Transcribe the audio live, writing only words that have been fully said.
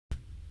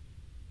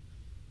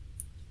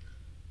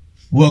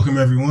Welcome,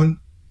 everyone.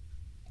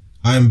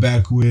 I am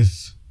back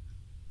with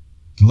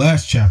the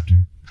last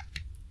chapter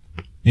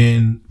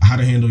in How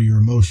to Handle Your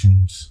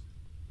Emotions.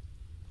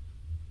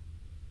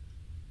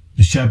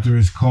 This chapter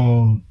is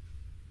called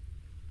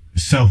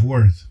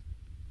Self-Worth.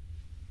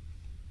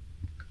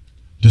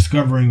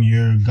 Discovering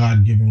your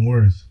God-given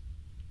worth.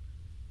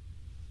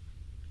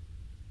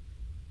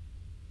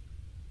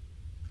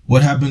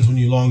 What happens when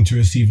you long to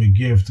receive a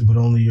gift, but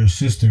only your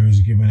sister is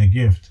given a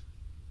gift?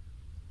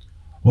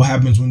 What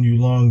happens when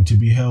you long to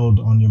be held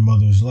on your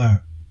mother's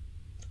lap,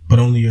 but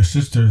only your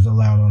sister is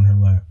allowed on her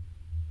lap?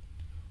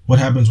 What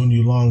happens when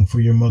you long for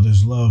your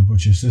mother's love,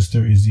 but your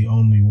sister is the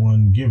only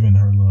one given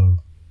her love?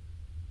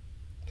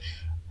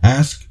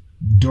 Ask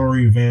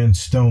Dory Van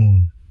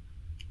Stone.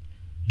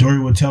 Dory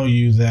will tell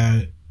you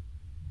that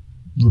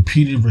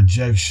repeated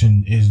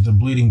rejection is the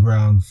bleeding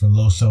ground for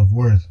low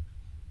self-worth.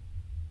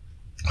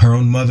 Her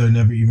own mother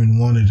never even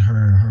wanted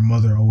her. Her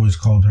mother always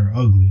called her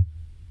ugly.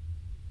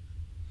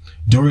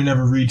 Dory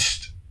never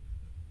received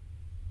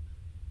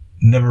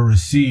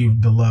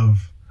the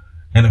love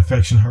and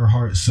affection her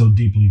heart so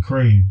deeply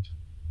craved.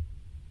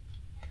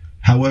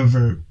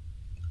 However,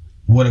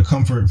 what a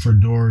comfort for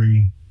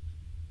Dory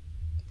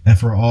and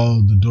for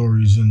all the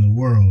Dorys in the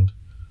world,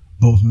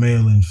 both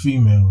male and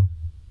female,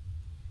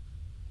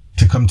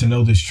 to come to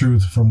know this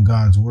truth from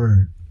God's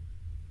word.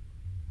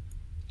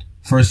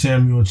 1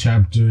 Samuel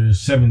chapter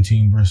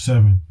 17, verse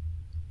 7.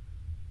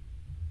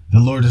 The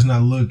Lord does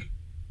not look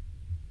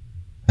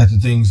at the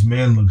things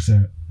man looks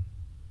at.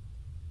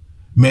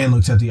 Man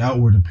looks at the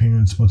outward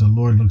appearance, but the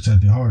Lord looks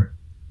at the heart.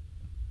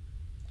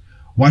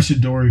 Why should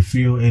Dory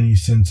feel any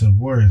sense of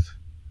worth?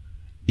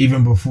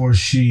 Even before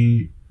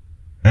she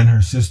and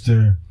her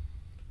sister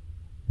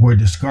were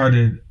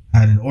discarded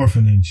at an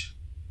orphanage,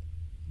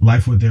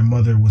 life with their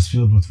mother was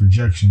filled with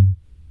rejection.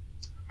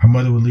 Her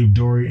mother would leave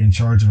Dory in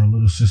charge of her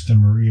little sister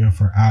Maria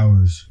for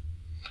hours,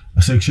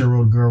 a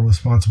 6-year-old girl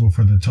responsible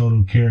for the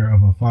total care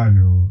of a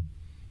 5-year-old.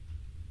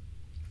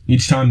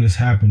 Each time this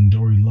happened,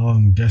 Dory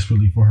longed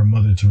desperately for her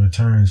mother to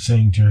return,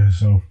 saying to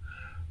herself,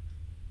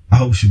 "I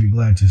hope she'll be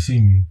glad to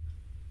see me."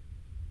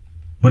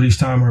 But each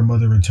time her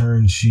mother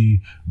returned,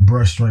 she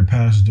brushed right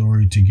past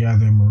Dory to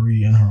gather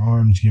Marie in her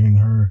arms, giving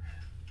her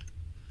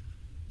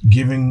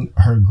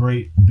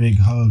great big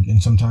hug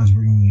and sometimes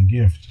bringing a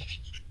gift.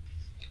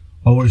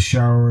 Always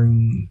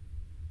showering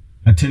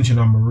attention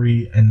on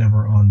Marie and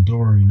never on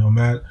Dory.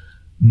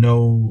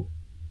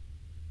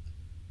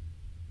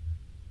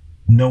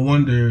 No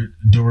wonder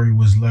Dory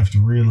was left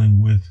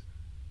reeling with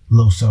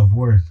low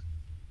self-worth.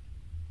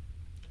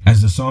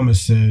 As the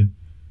psalmist said,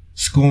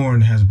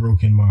 "Scorn has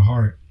broken my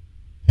heart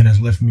and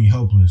has left me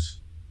helpless.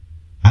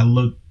 I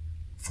looked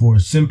for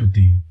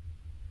sympathy,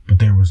 but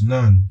there was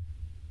none.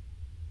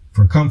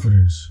 For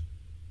comforters,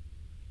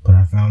 but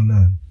I found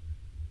none."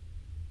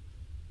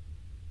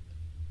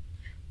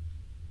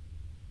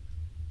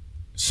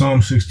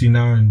 Psalm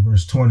 69,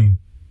 verse 20.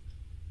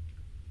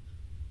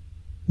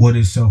 What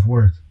is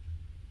self-worth?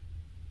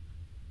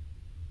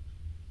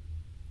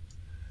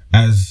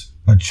 As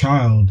a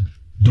child,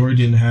 Dory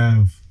didn't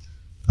have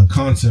a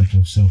concept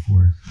of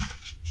self-worth.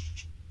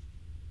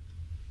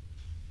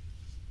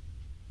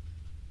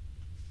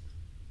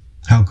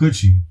 How could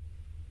she?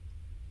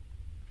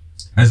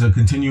 As a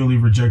continually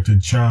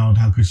rejected child,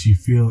 how could she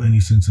feel any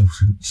sense of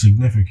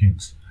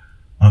significance,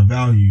 of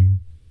value,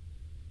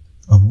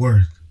 of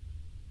worth?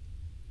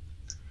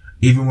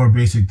 Even more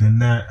basic than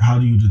that, how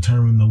do you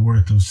determine the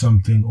worth of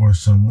something or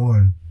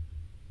someone?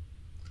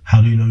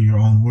 How do you know your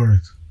own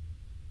worth?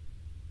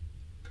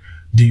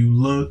 Do you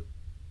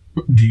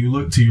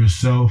look to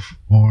yourself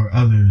or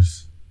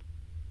others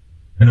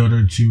in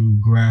order to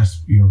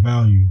grasp your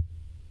value?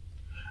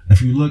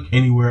 If you look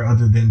anywhere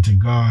other than to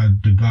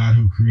God, the God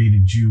who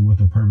created you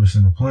with a purpose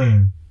and a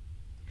plan,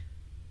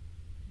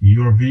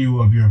 your view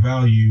of your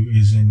value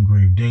is in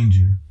grave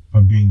danger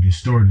of being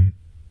distorted.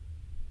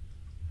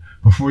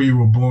 Before you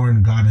were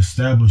born, God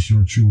established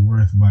your true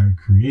worth by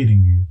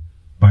creating you,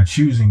 by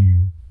choosing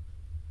you,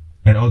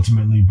 and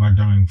ultimately by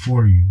dying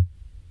for you.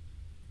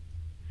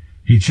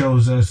 He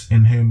chose us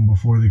in him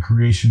before the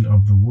creation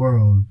of the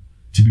world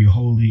to be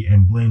holy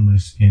and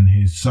blameless in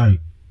his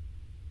sight.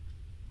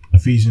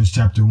 Ephesians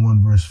chapter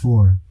 1, verse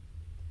 4.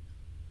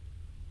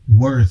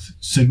 Worth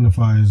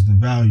signifies the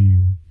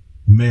value,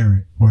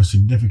 merit, or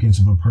significance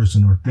of a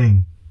person or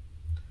thing.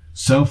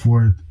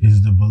 Self-worth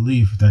is the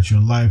belief that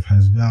your life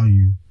has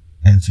value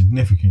and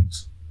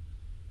significance.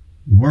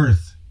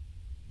 Worth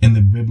in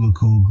the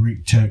biblical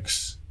Greek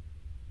text,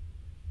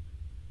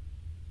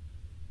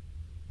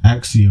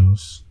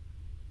 axios,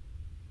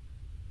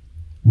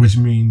 which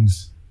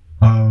means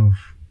of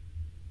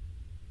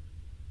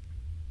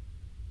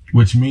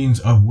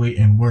weight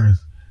and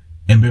worth.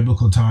 In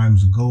biblical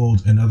times,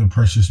 gold and other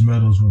precious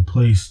metals were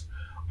placed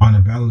on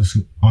a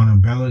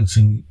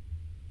balancing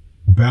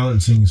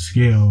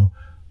scale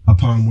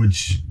upon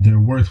which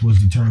their worth was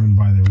determined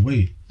by their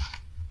weight,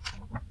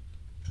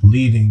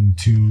 leading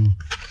to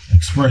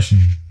expression,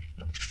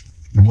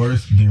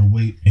 worth their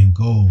weight in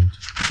gold.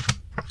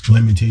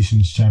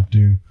 Lamentations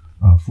chapter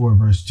 4,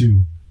 verse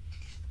 2.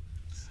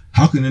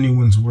 How can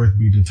anyone's worth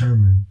be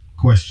determined?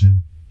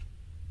 Question.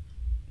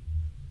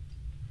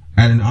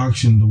 At an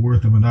auction, the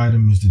worth of an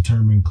item is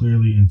determined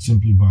clearly and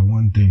simply by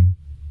one thing: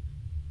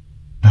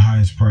 the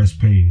highest price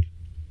paid.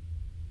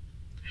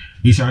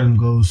 Each item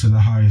goes to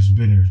the highest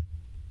bidder.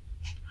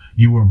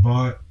 You were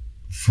bought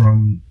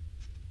from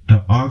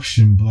the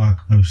auction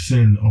block of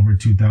sin over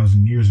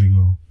 2,000 years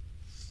ago,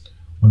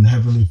 when the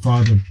Heavenly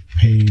Father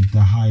paid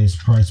the highest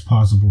price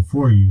possible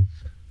for you,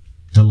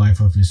 the life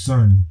of His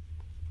Son.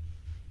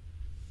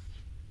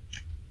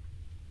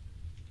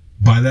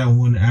 By that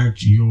one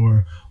act,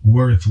 your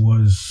worth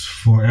was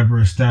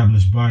forever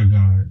established by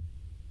God.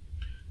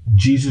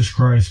 Jesus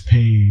Christ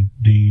paid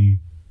the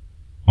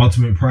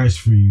ultimate price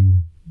for you,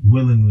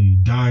 willingly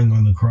dying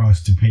on the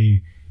cross to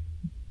pay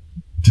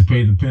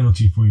the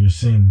penalty for your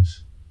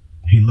sins.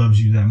 He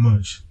loves you that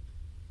much.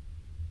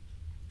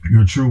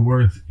 Your true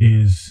worth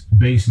is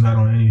based not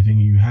on anything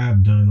you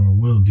have done or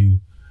will do,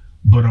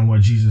 but on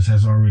what Jesus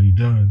has already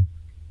done.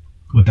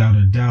 Without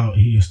a doubt,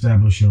 He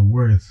established your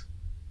worth,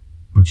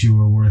 but you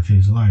were worth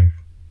His life.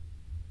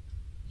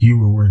 You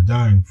were worth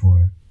dying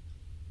for.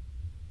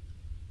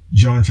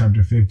 John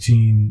chapter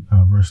 15,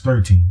 verse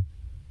 13.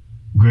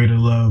 Greater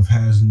love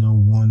has no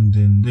one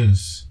than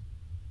this,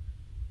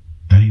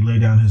 that He lay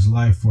down His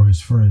life for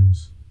His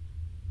friends.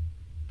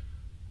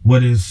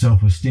 What is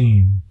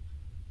self-esteem?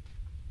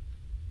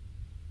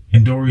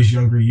 In Dory's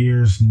younger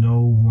years, no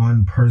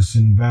one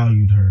person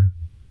valued her.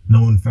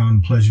 No one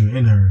found pleasure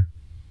in her.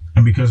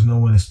 And because no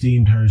one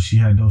esteemed her, she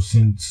had no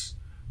sense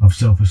of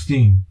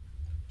self-esteem.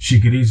 She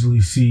could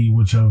easily see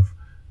which of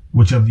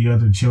the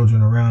other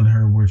children around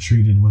her were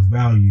treated with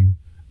value,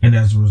 and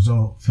as a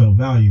result felt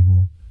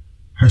valuable.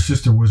 Her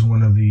sister was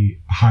one of the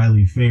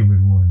highly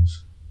favored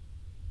ones.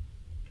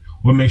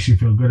 What makes you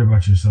feel good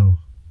about yourself?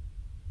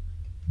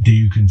 Do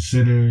you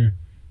consider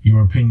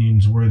your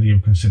opinions worthy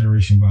of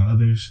consideration by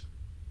others?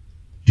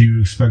 Do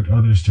you expect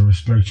others to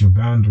respect your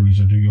boundaries,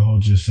 or do you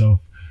hold yourself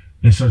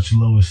in such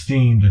low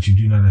esteem that you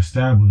do not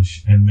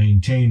establish and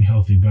maintain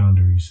healthy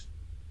boundaries?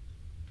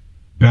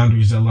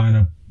 Boundaries that line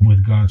up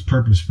with God's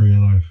purpose for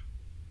your life.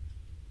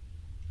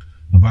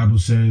 The Bible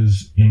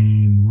says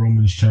in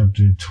Romans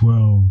chapter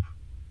 12,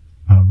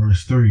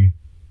 verse 3,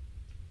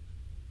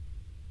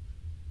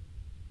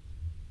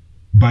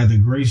 by the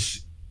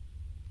grace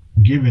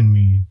given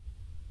me,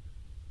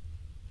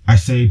 I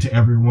say to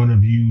every one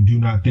of you, do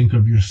not think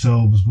of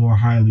yourselves more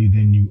highly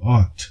than you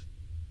ought,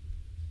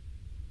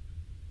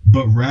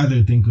 but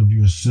rather think of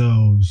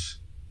yourselves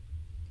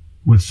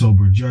with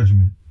sober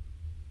judgment,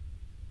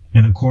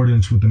 in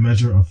accordance with the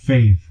measure of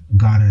faith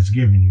God has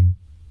given you.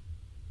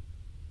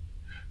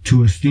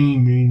 To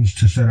esteem means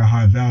to set a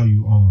high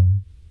value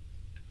on.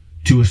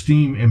 To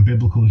esteem in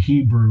biblical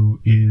Hebrew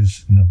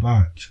is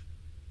nabat,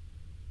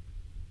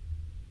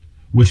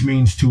 which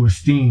means to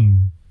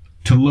esteem,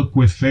 to look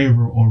with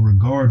favor or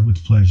regard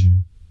with pleasure.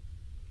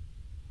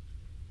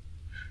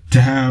 To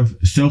have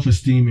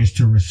self-esteem is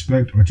to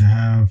respect or to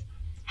have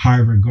high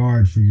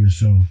regard for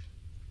yourself.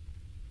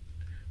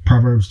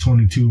 Proverbs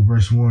 22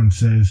 verse 1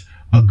 says,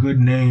 a good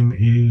name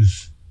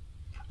is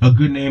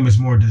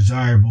more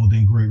desirable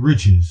than great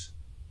riches.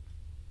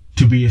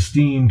 To be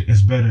esteemed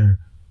is better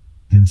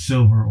than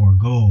silver or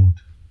gold.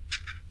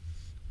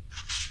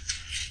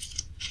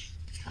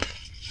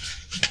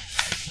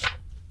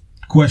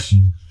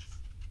 Question.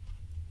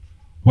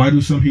 Why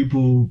do some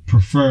people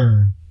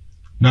prefer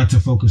not to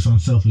focus on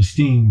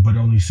self-esteem, but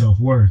only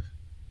self-worth?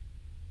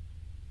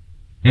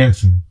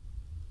 Answer.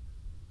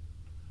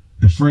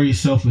 The phrase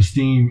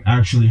self-esteem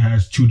actually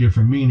has two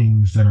different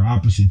meanings that are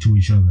opposite to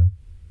each other.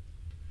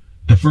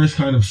 The first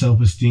kind of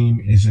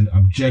self-esteem is an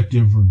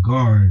objective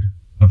regard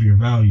of your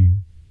value,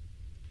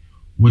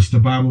 which the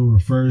Bible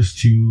refers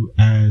to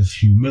as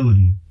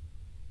humility.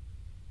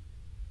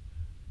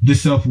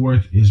 This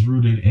self-worth is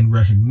rooted in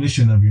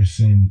recognition of your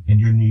sin and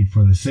your need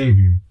for the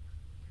Savior.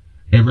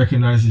 It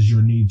recognizes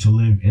your need to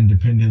live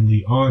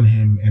independently on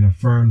Him and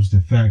affirms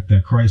the fact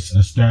that Christ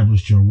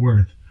established your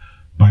worth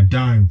by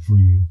dying for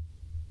you.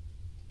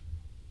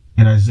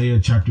 In Isaiah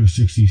chapter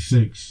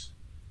 66,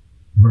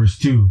 verse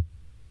 2,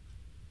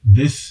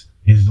 this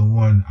is the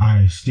one I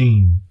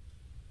esteem,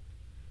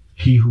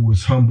 he who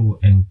is humble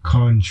and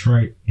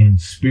contrite in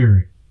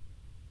spirit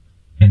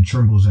and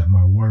trembles at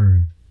my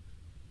word.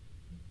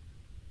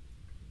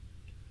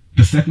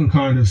 The second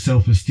kind of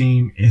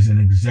self-esteem is an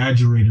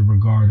exaggerated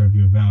regard of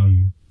your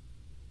value,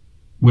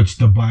 which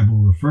the Bible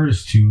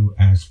refers to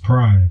as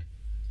pride.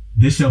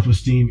 This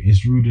self-esteem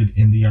is rooted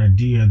in the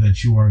idea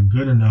that you are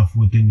good enough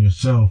within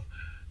yourself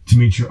to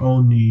meet your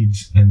own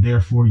needs, and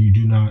therefore you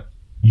do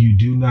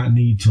not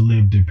need to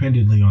live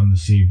dependently on the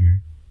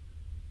Savior.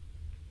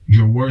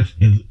 Your worth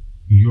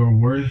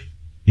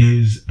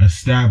is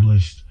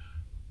established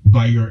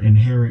by your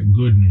inherent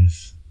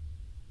goodness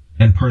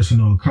and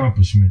personal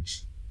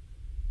accomplishments.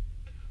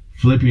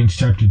 Philippians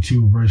chapter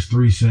 2 verse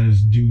 3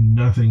 says, do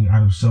nothing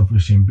out of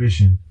selfish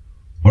ambition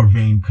or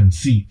vain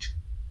conceit,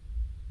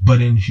 but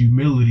in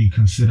humility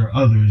consider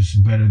others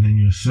better than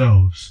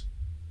yourselves.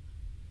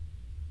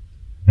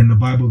 In the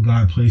Bible,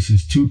 God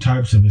places two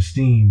types of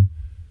esteem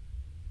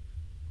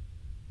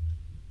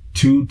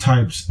two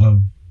types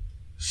of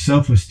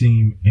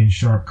self-esteem in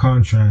sharp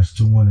contrast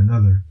to one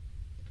another.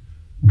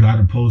 God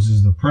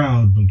opposes the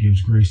proud but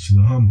gives grace to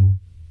the humble.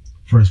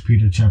 1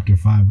 Peter chapter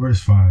 5, verse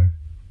 5.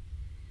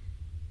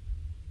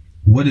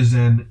 What is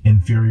an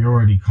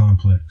inferiority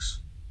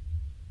complex?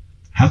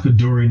 How could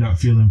Dory not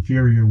feel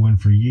inferior when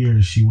for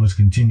years she was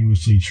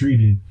continuously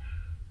treated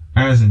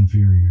as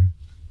inferior?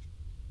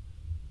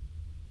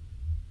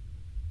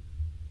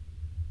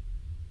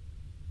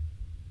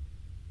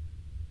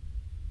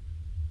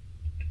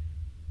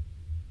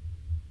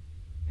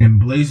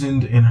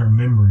 Emblazoned in her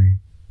memory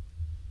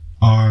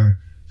are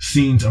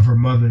scenes of her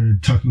mother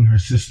tucking her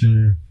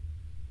sister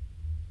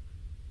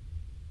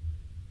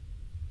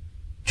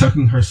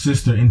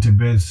into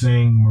bed,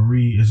 saying,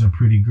 "Marie is a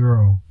pretty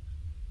girl.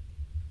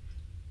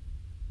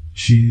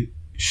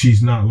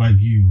 She's not like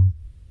you."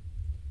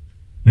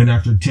 Then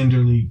after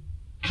tenderly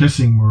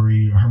kissing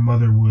Marie, her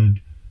mother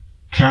would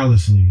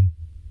carelessly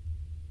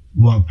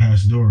walk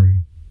past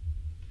Dory.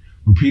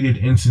 Repeated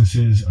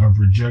instances of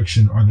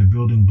rejection are the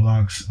building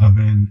blocks of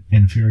an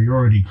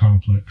inferiority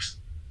complex.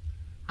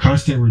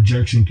 Constant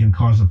rejection can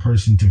cause a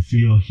person to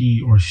feel he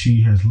or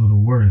she has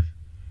little worth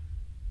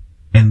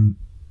and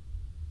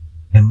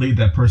lead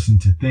that person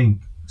to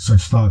think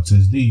such thoughts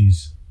as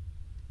these: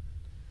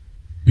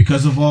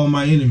 because of all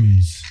my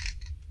enemies,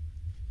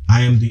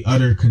 I am the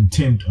utter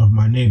contempt of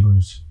my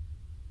neighbors.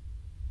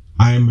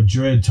 I am a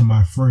dread to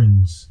my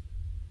friends.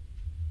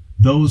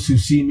 Those who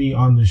see me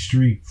on the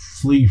street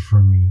flee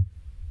from me.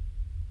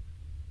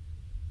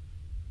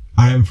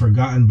 I am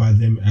forgotten by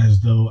them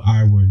as though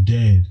I were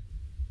dead.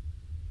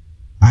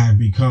 I have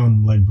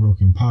become like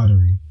broken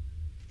pottery.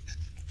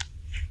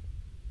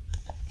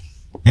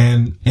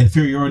 An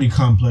inferiority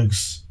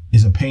complex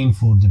is a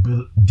painful,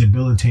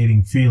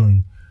 debilitating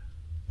feeling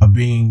of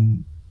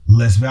being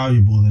less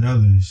valuable than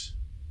others.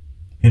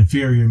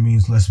 Inferior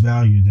means less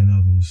valued than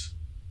others.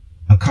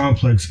 A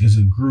complex is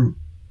a group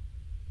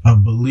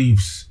of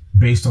beliefs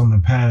based on the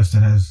past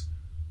that has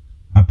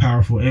a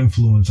powerful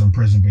influence on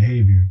present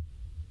behavior.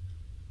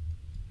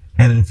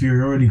 An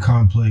inferiority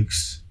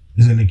complex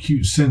is an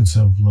acute sense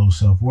of low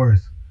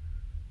self-worth,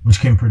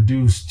 which can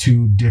produce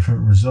two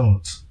different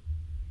results: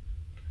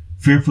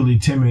 fearfully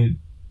timid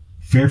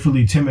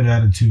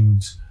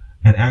attitudes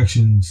and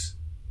actions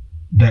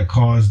that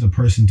cause the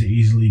person to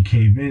easily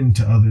cave in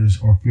to others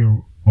or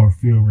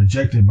feel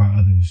rejected by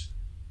others.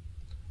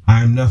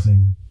 I am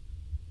nothing.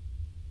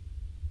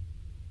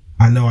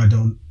 I know I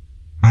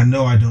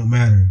don't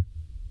matter.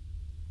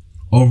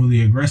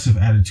 Overly aggressive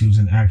attitudes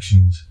and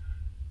actions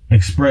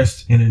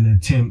expressed in an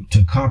attempt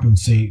to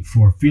compensate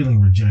for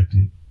feeling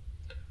rejected.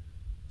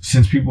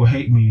 Since people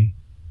hate me,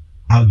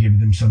 I'll give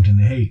them something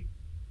to hate.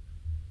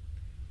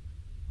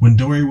 When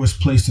Dory was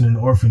placed in an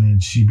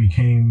orphanage, she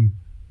became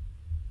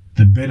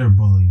the bitter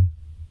bully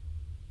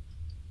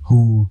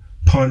who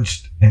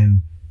punched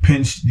and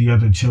pinched the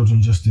other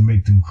children just to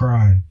make them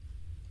cry.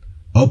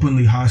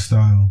 Openly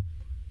hostile,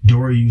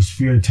 Dory used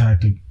fear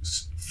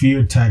tactics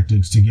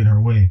to get her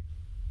way.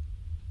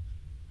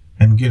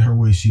 And get her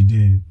way she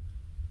did.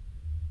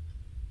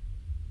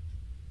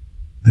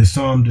 This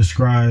psalm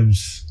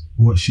describes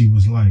what she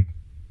was like.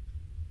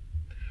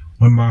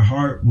 When my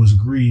heart was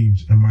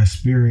grieved and my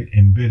spirit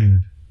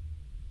embittered,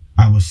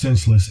 I was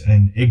senseless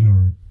and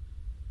ignorant.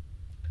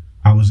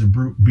 I was a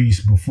brute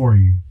beast before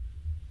you.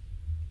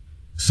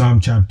 Psalm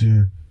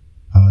chapter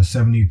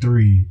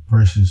 73,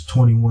 verses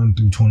 21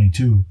 through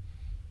 22.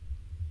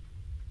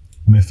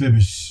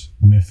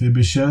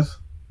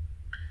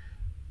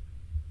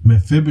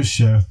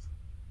 Mephibosheth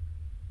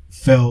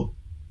felt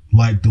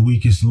like the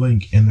weakest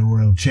link in the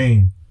royal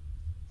chain.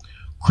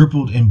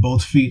 Crippled in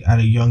both feet at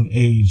a young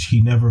age,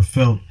 he never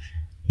felt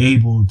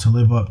able to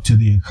live up to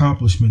the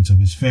accomplishments of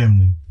his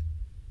family.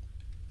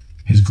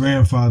 His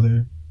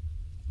grandfather,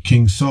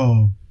 King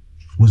Saul,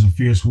 was a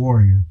fierce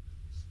warrior.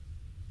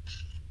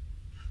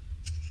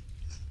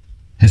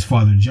 His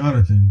father,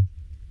 Jonathan,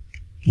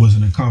 was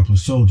an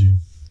accomplished soldier.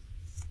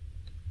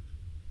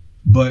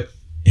 But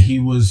he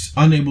was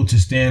unable to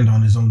stand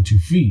on his own 2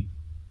 feet,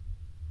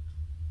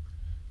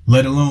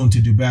 let alone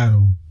to do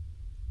battle.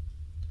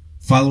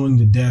 Following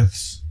the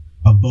deaths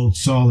of both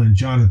Saul and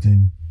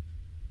Jonathan,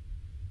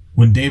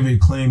 when David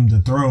claimed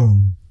the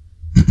throne,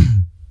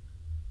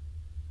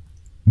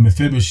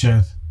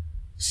 Mephibosheth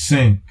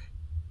sank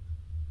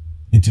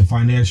into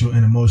financial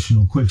and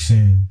emotional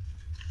quicksand.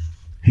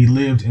 He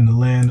lived in the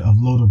land of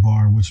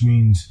Lodabar, which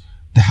means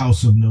the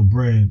house of no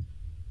bread.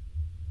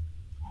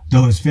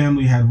 Though his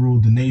family had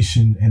ruled the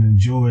nation and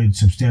enjoyed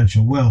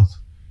substantial wealth,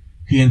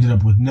 he ended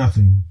up with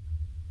nothing.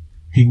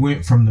 He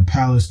went from the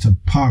palace to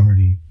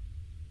poverty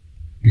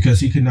because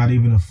he could not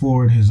even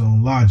afford his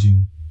own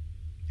lodging.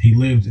 He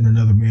lived in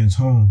another man's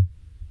home.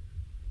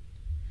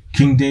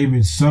 King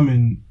David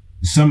summoned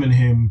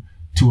him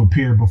to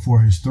appear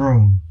before his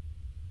throne.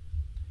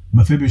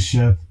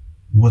 Mephibosheth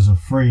was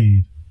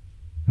afraid,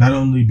 not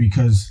only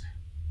because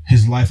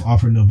his life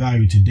offered no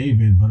value to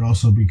David, but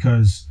also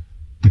because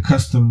the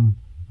custom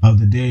of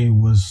the day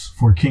was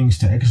for kings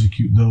to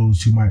execute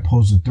those who might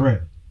pose a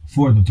threat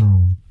for the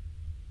throne.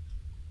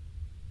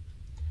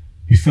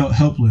 He felt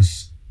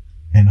helpless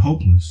and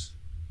hopeless.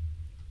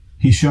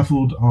 He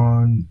shuffled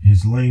on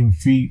his lame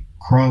feet,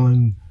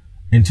 crawling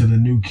into the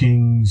new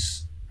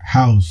king's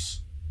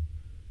house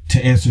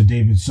to answer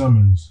David's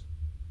summons.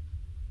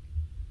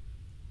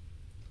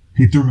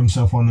 He threw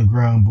himself on the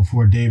ground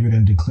before David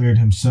and declared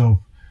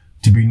himself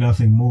to be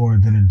nothing more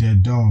than a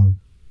dead dog.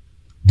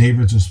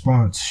 David's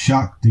response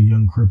shocked the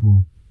young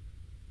cripple,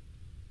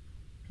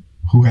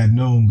 who had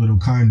known little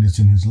kindness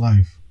in his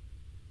life.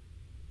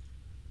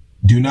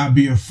 "Do not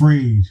be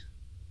afraid,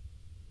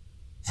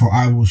 for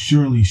I will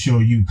surely show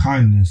you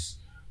kindness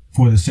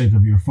for the sake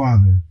of your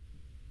father.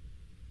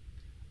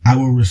 I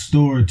will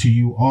restore to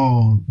you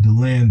all the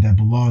land that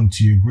belonged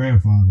to your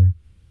grandfather,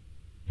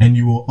 and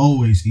you will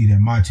always eat at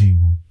my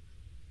table."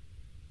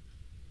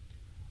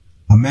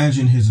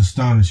 Imagine his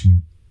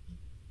astonishment.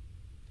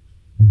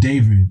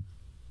 David,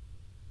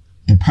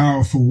 the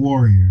powerful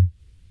warrior,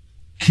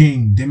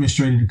 king,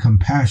 demonstrated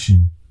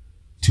compassion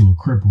to a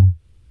cripple.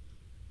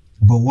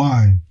 But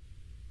why?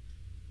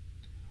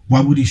 Why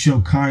would he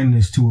show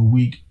kindness to a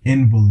weak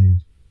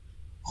invalid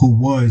who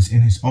was, in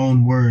his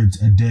own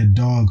words, a dead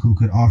dog who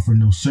could offer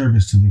no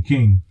service to the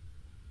king,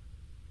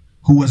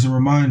 who was a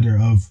reminder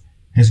of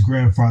his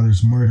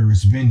grandfather's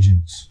murderous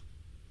vengeance,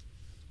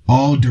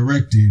 all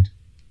directed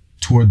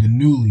toward the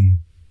newly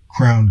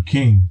crowned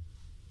king?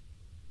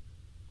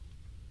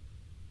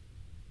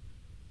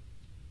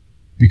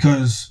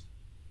 Because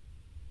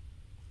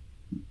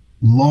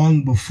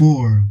long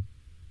before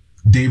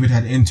David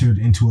had entered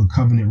into a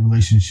covenant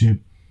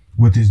relationship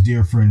with his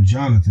dear friend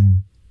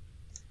Jonathan,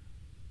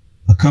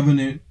 a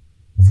covenant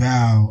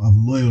vow of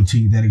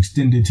loyalty that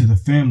extended to the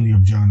family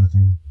of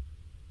Jonathan.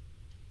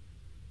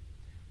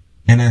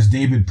 And as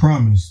David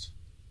promised,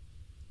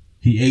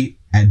 he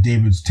ate at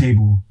David's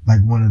table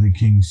like one of the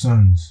king's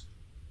sons.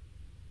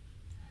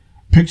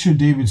 Picture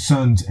David's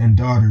sons and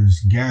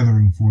daughters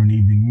gathering for an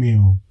evening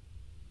meal.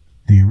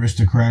 The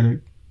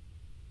aristocratic,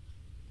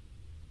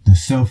 the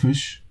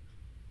selfish,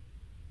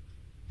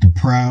 the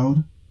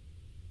proud,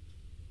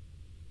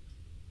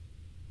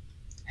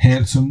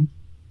 handsome,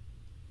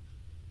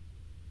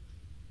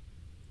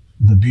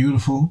 the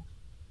beautiful,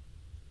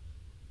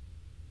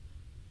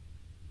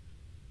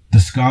 the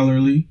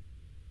scholarly,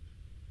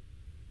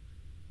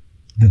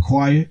 the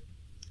quiet,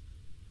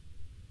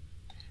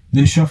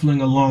 then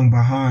shuffling along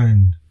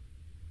behind,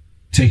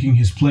 taking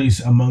his place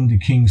among the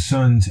king's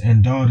sons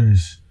and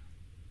daughters.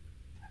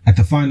 At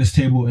the finest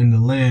table in the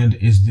land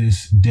is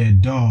this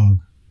dead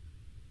dog.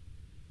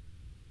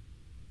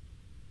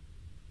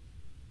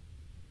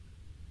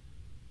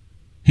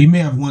 He may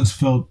have once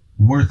felt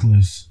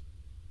worthless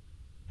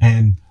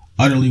and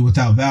utterly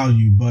without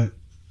value, but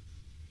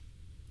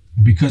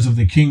because of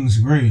the king's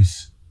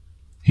grace,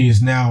 he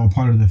is now a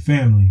part of the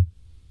family,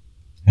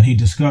 and he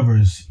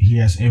discovers he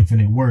has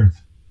infinite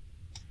worth.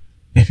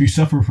 If you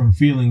suffer from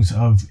feelings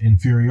of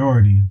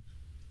inferiority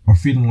or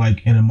feeling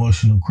like an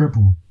emotional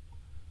cripple,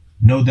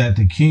 know that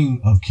the King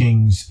of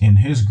Kings, in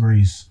his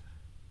grace,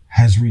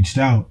 has reached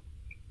out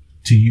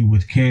to you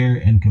with care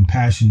and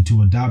compassion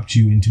to adopt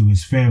you into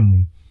his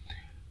family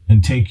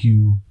and take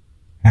you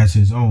as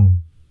his own.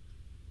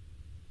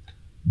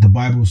 The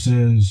Bible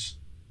says,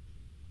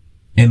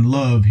 in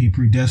love, he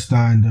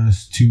predestined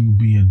us to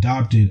be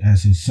adopted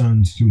as his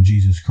sons through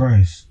Jesus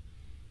Christ,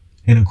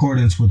 in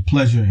accordance with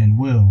pleasure and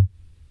will.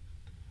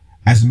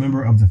 As a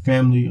member of the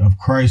family of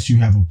Christ, you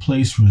have a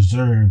place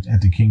reserved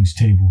at the King's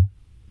table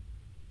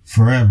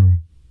forever.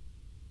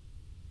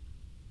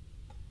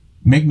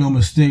 Make no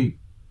mistake,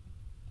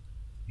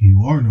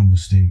 you are no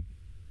mistake.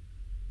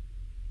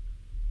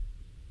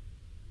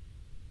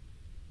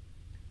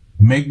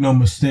 Make no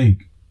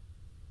mistake,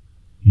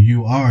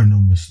 you are no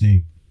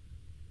mistake.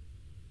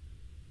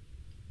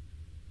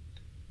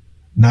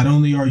 Not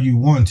only are you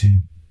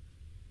wanted,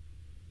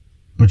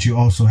 but you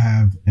also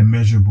have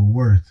immeasurable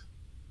worth.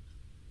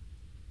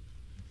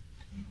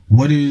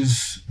 What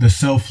is the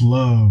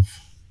self-love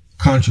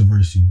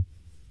controversy?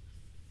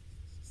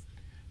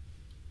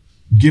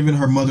 Given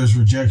her mother's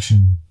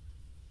rejection,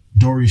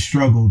 Dory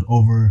struggled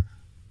over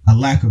a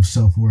lack of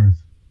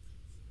self-worth.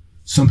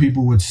 Some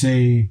people would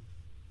say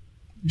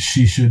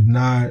she should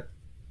not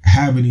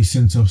have any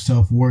sense of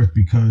self-worth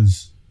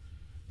because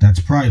that's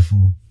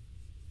prideful.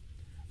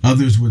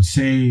 Others would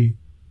say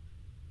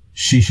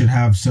she should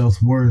have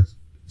self-worth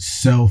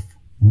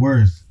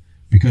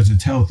because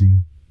it's healthy.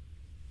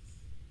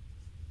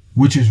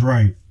 Which is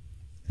right,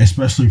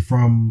 especially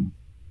from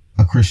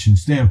a Christian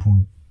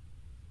standpoint.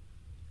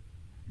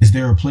 Is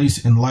there a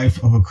place in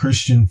life of a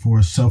Christian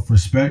for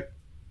self-respect,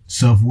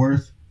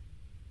 self-worth,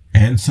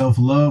 and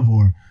self-love,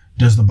 or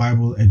does the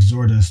Bible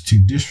exhort us to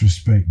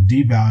disrespect,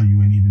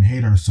 devalue, and even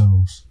hate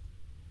ourselves?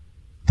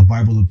 The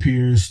Bible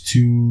appears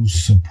to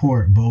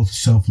support both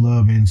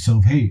self-love and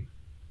self-hate,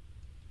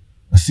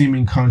 a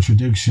seeming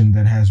contradiction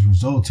that has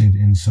resulted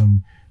in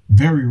some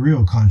very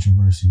real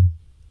controversy.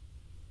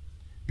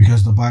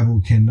 Because the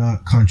Bible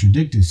cannot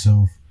contradict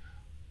itself,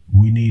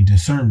 we need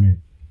discernment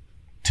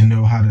to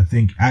know how to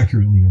think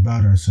accurately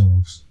about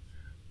ourselves.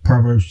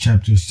 Proverbs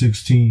chapter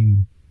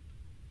 16,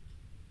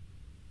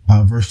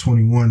 Verse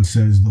 21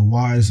 says, the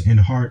wise in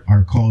heart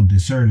are called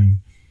discerning,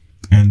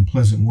 and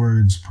pleasant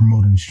words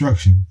promote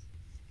instruction.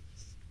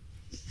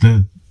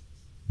 The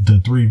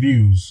three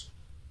views.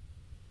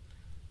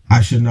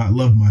 I should not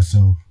love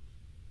myself.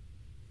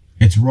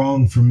 It's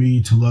wrong for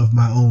me to love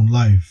my own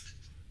life.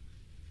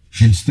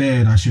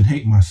 Instead, I should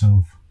hate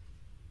myself.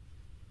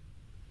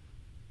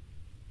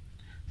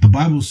 The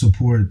Bible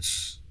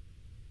supports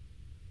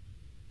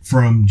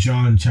from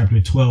John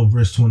chapter 12,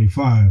 verse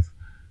 25,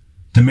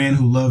 the man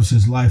who loves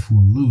his life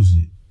will lose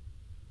it,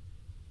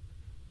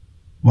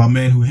 while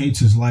man who hates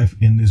his life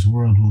in this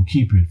world will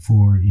keep it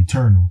for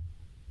eternal.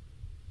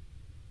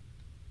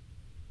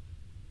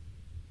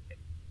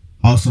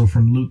 Also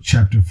from Luke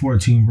chapter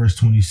 14, verse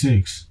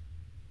 26,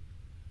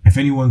 if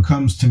anyone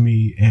comes to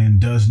me and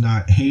does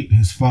not hate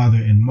his father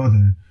and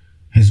mother,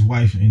 his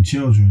wife and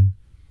children,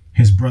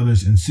 his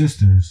brothers and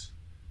sisters,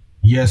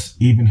 yes,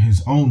 even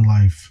his own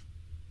life,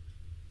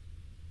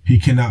 he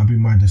cannot be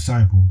my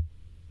disciple.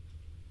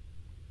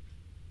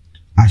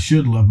 I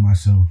should love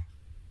myself.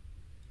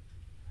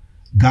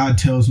 God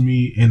tells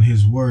me in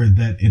his word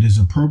that it is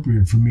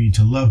appropriate for me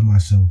to love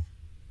myself.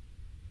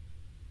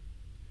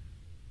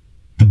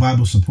 The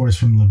Bible supports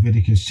from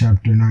Leviticus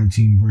chapter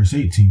 19, verse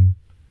 18,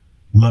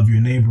 love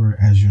your neighbor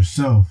as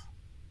yourself.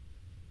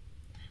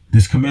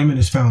 This commandment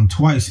is found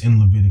twice in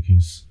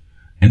Leviticus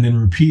and then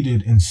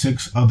repeated in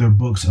 6 other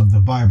books of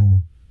the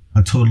Bible,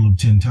 a total of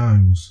 10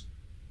 times.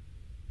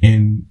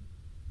 In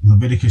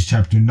Leviticus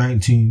chapter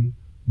 19,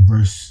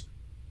 verse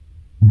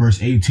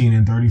 18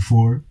 and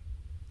 34,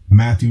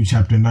 Matthew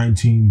chapter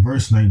 19,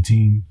 verse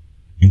 19,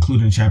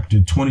 including chapter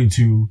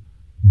 22,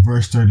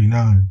 verse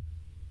 39,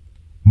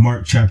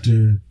 Mark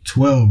chapter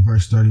 12,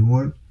 verse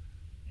 31,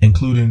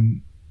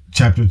 including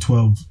chapter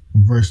 12,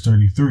 verse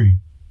 33,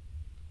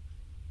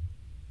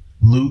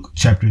 Luke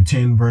chapter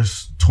 10,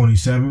 verse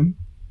 27,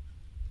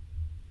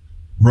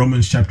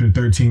 Romans chapter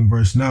 13,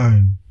 verse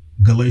 9,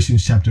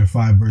 Galatians chapter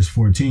 5, verse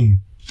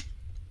 14,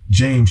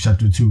 James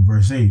chapter 2,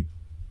 verse 8.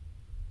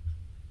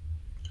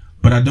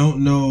 But I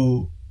don't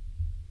know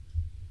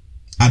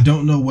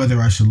whether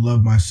I should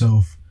love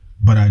myself,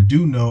 but I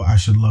do know I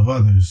should love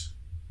others.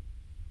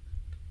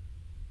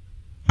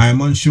 I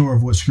am unsure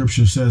of what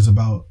scripture says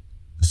about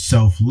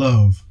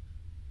self-love,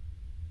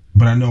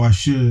 but I know I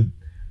should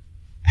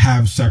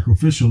have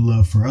sacrificial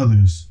love for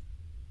others.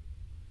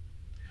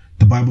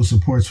 The Bible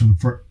supports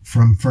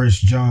from 1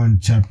 John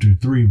chapter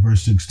 3,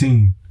 verse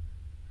 16.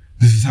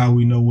 This is how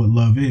we know what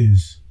love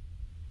is.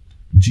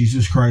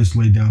 Jesus Christ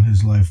laid down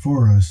his life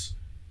for us,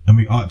 and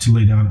we ought to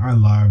lay down our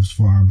lives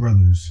for our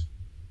brothers.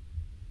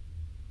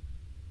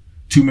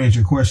 2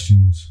 major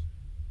questions.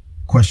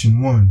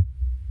 Question 1.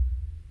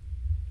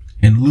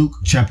 In Luke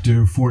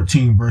chapter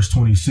 14, verse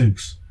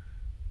 26,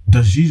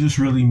 does Jesus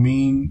really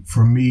mean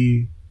for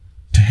me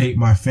to hate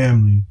my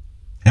family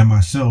and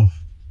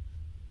myself?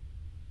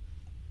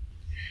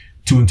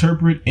 To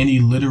interpret any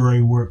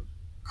literary work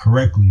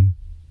correctly,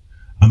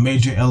 a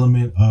major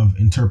element of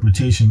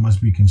interpretation must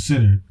be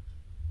considered: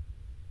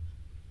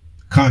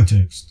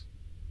 context.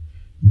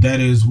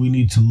 That is, we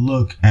need to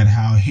look at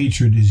how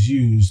hatred is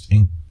used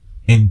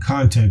in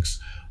context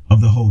of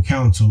the whole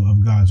counsel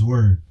of God's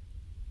word.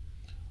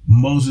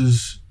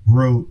 Moses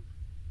wrote,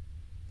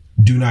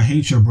 "Do not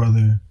hate your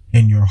brother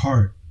in your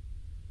heart."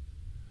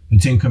 The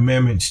 10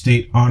 Commandments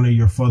state, honor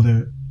your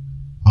father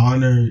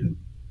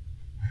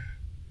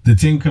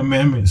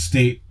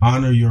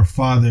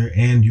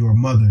and your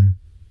mother.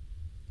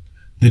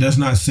 It does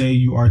not say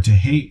you are to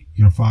hate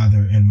your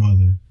father and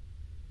mother.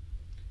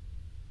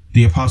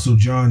 The Apostle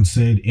John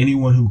said,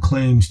 anyone who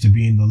claims to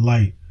be in the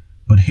light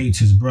but hates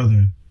his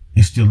brother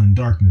is still in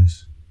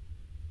darkness.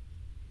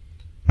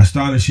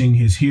 Astonishing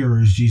his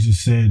hearers, Jesus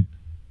said,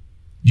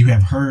 you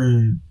have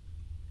heard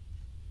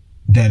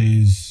that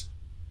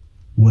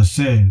was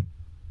said,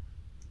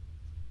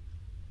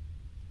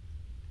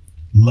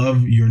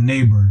 love your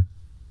neighbor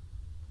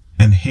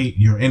and hate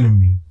your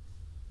enemy.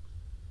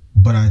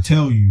 But I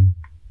tell you,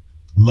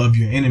 love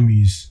your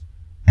enemies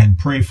and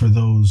pray for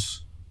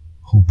those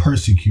who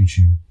persecute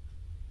you.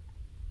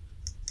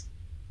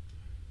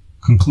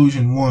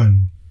 Conclusion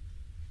 1.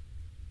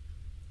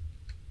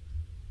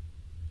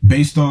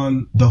 Based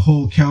on the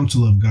whole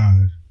counsel of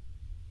God,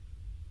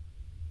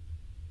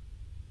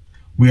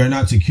 we are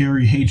not to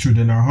carry hatred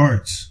in our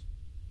hearts.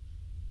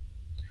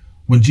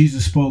 When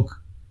Jesus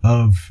spoke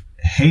of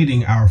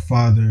hating our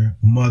father,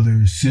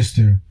 mother,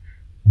 sister,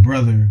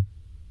 brother,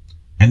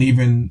 and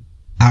even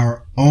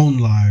our own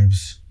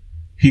lives,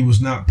 he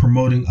was not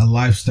promoting a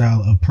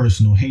lifestyle of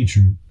personal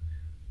hatred.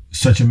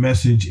 Such a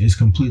message is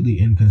completely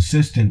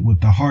inconsistent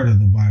with the heart of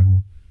the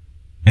Bible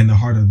and the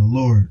heart of the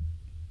Lord.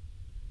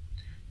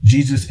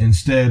 Jesus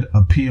instead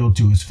appealed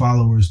to his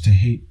followers to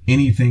hate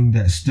anything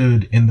that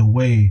stood in the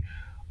way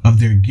of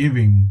their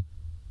giving,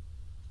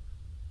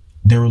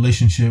 their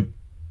relationship,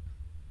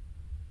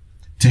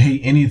 to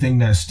hate anything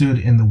that stood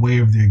in the way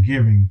of their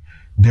giving,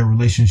 their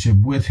relationship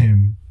with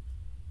him.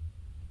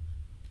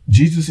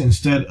 Jesus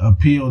instead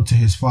appealed to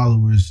his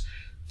followers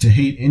to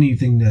hate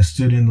anything that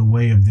stood in the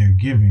way of their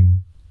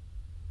giving,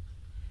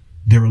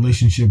 their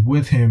relationship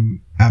with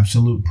him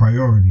absolute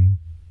priority.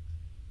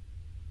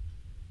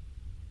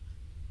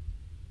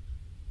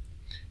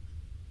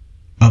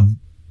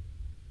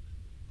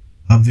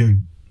 Of their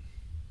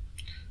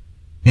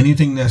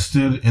anything that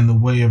stood in the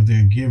way of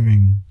their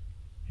giving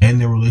and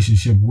their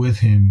relationship with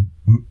him,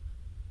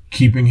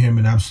 keeping him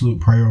an absolute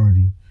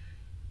priority.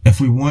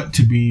 If we want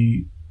to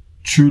be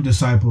true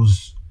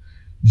disciples,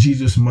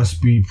 Jesus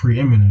must be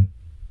preeminent.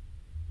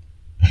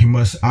 He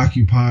must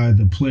occupy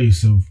the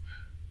place of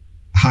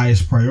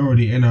highest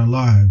priority in our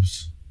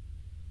lives.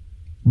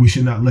 We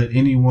should not let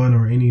anyone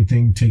or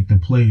anything take the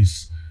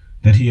place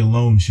that he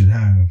alone should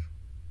have.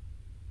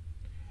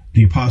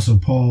 The Apostle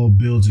Paul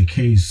builds a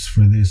case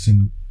for this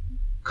in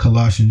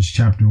Colossians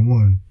chapter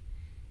 1.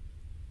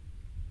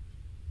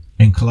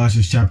 In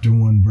Colossians chapter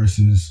 1,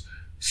 verses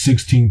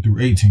 16 through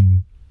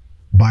 18,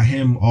 by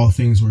him all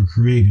things were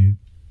created,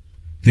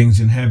 things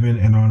in heaven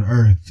and on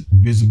earth,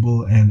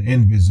 visible and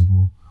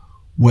invisible,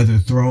 whether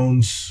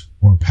thrones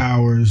or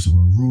powers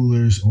or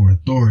rulers or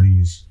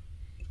authorities.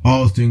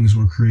 All things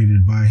were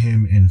created by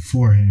him and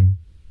for him.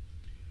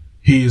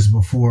 He is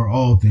before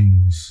all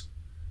things.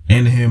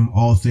 In him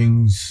all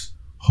things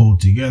hold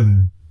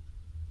together.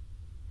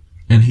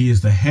 And he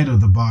is the head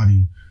of the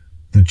body,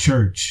 the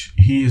church.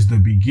 He is the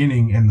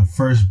beginning and the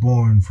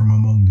firstborn from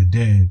among the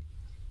dead,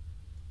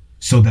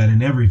 so that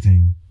in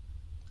everything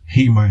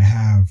he might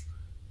have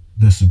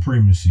the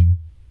supremacy.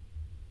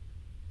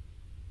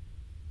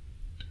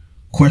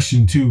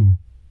 Question 2.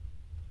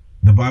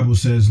 The Bible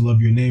says,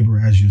 love your neighbor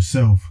as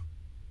yourself.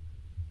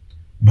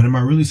 But am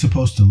I really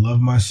supposed to love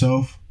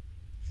myself?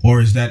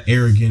 Or is that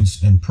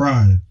arrogance and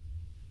pride?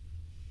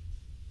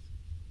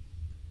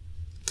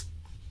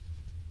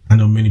 I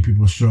know many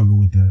people struggle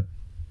with that.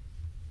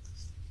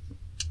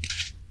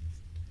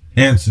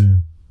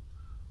 Answer.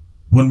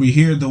 When we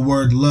hear the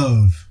word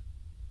love,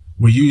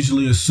 we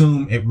usually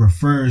assume it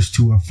refers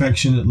to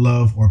affectionate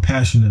love or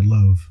passionate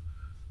love.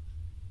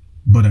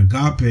 But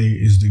agape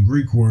is the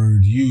Greek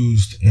word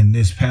used in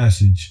this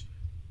passage,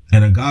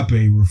 and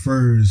agape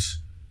refers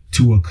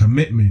to a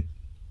commitment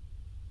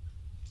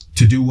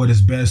to do what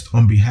is best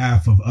on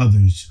behalf of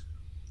others.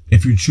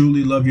 If you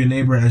truly love your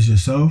neighbor as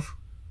yourself,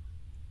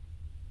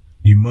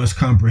 you must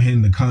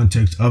comprehend the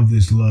context of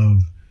this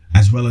love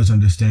as well as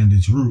understand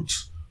its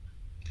roots.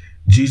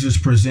 Jesus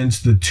presents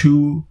the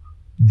two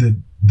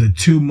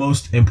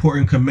most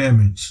important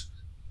commandments.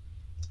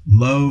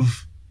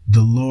 Love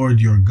the Lord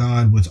your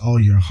God with all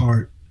your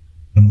heart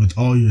and with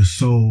all your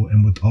soul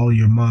and with all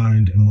your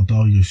mind and with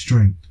all your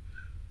strength.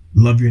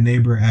 Love your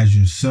neighbor as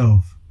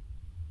yourself.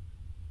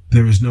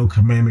 There is no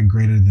commandment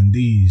greater than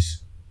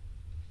these.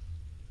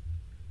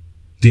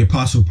 The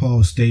Apostle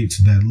Paul states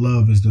that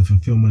love is the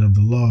fulfillment of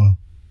the law.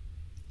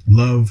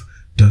 Love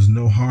does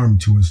no harm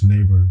to its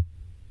neighbor.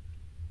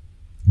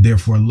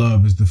 Therefore,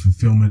 love is the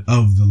fulfillment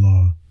of the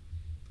law.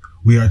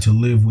 We are to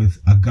live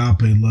with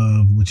agape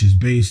love, which is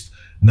based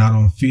not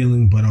on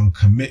feeling, but on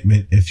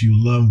commitment. If you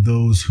love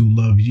those who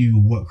love you,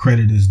 what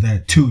credit is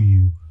that to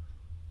you?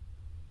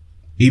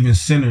 Even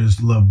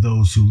sinners love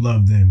those who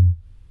love them.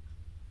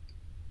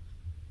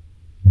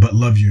 But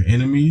love your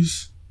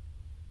enemies,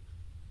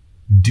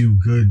 do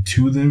good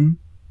to them,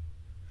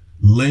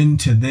 lend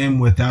to them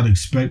without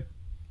expecting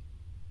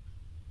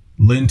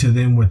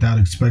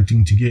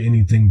to get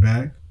anything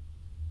back,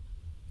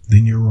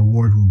 then your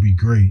reward will be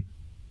great.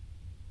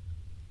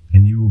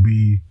 And you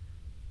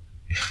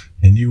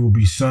will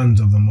be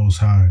sons of the Most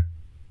High,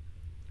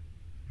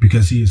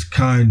 because he is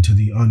kind to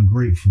the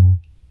ungrateful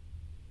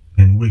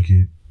and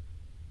wicked.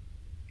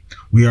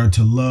 We are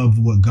to love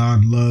what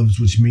God loves,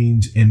 which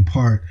means in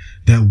part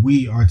that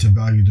we are to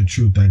value the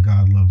truth that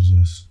God loves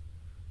us.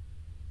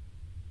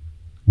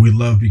 We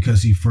love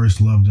because he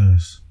first loved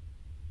us.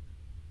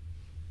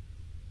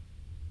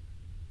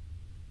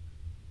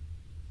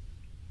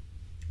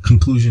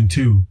 Conclusion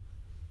 2.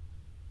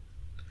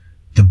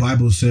 The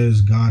Bible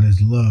says God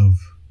is love.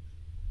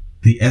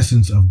 The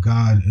essence of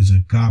God is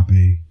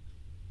agape,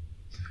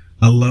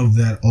 a love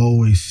that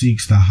always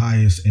seeks the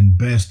highest and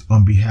best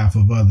on behalf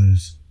of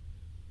others.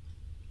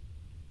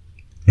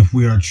 If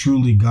we are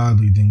truly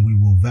godly, then we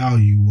will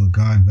value what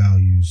God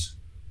values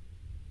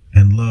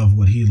and love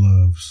what he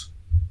loves.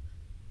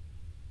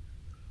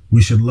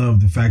 We should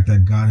love the fact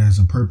that God has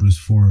a purpose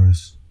for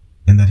us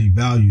and that he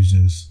values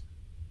us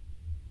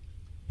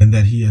and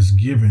that he has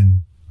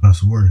given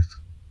us worth.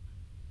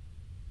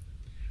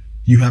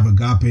 You have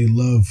agape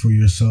love for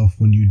yourself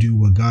when you do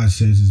what God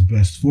says is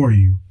best for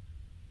you,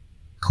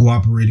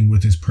 cooperating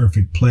with his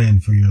perfect plan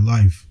for your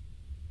life.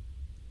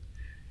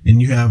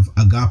 And you have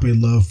agape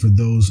love for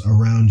those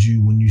around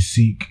you when you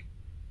seek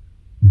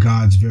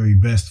God's very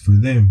best for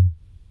them.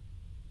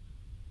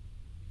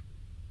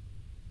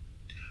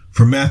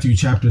 From Matthew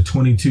chapter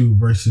 22,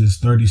 verses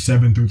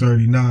 37 through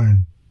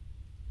 39.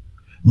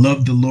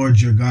 Love the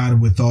Lord your God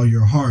with all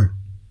your heart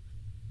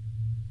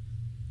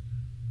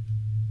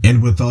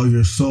and with all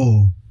your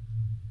soul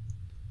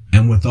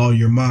and with all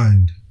your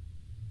mind.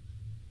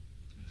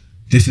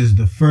 This is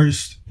the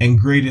first and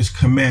greatest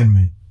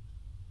commandment.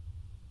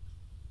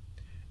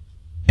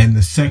 And the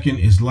the second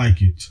is like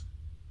it.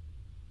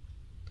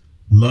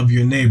 Love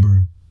your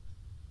neighbor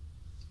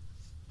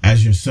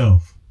as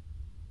yourself.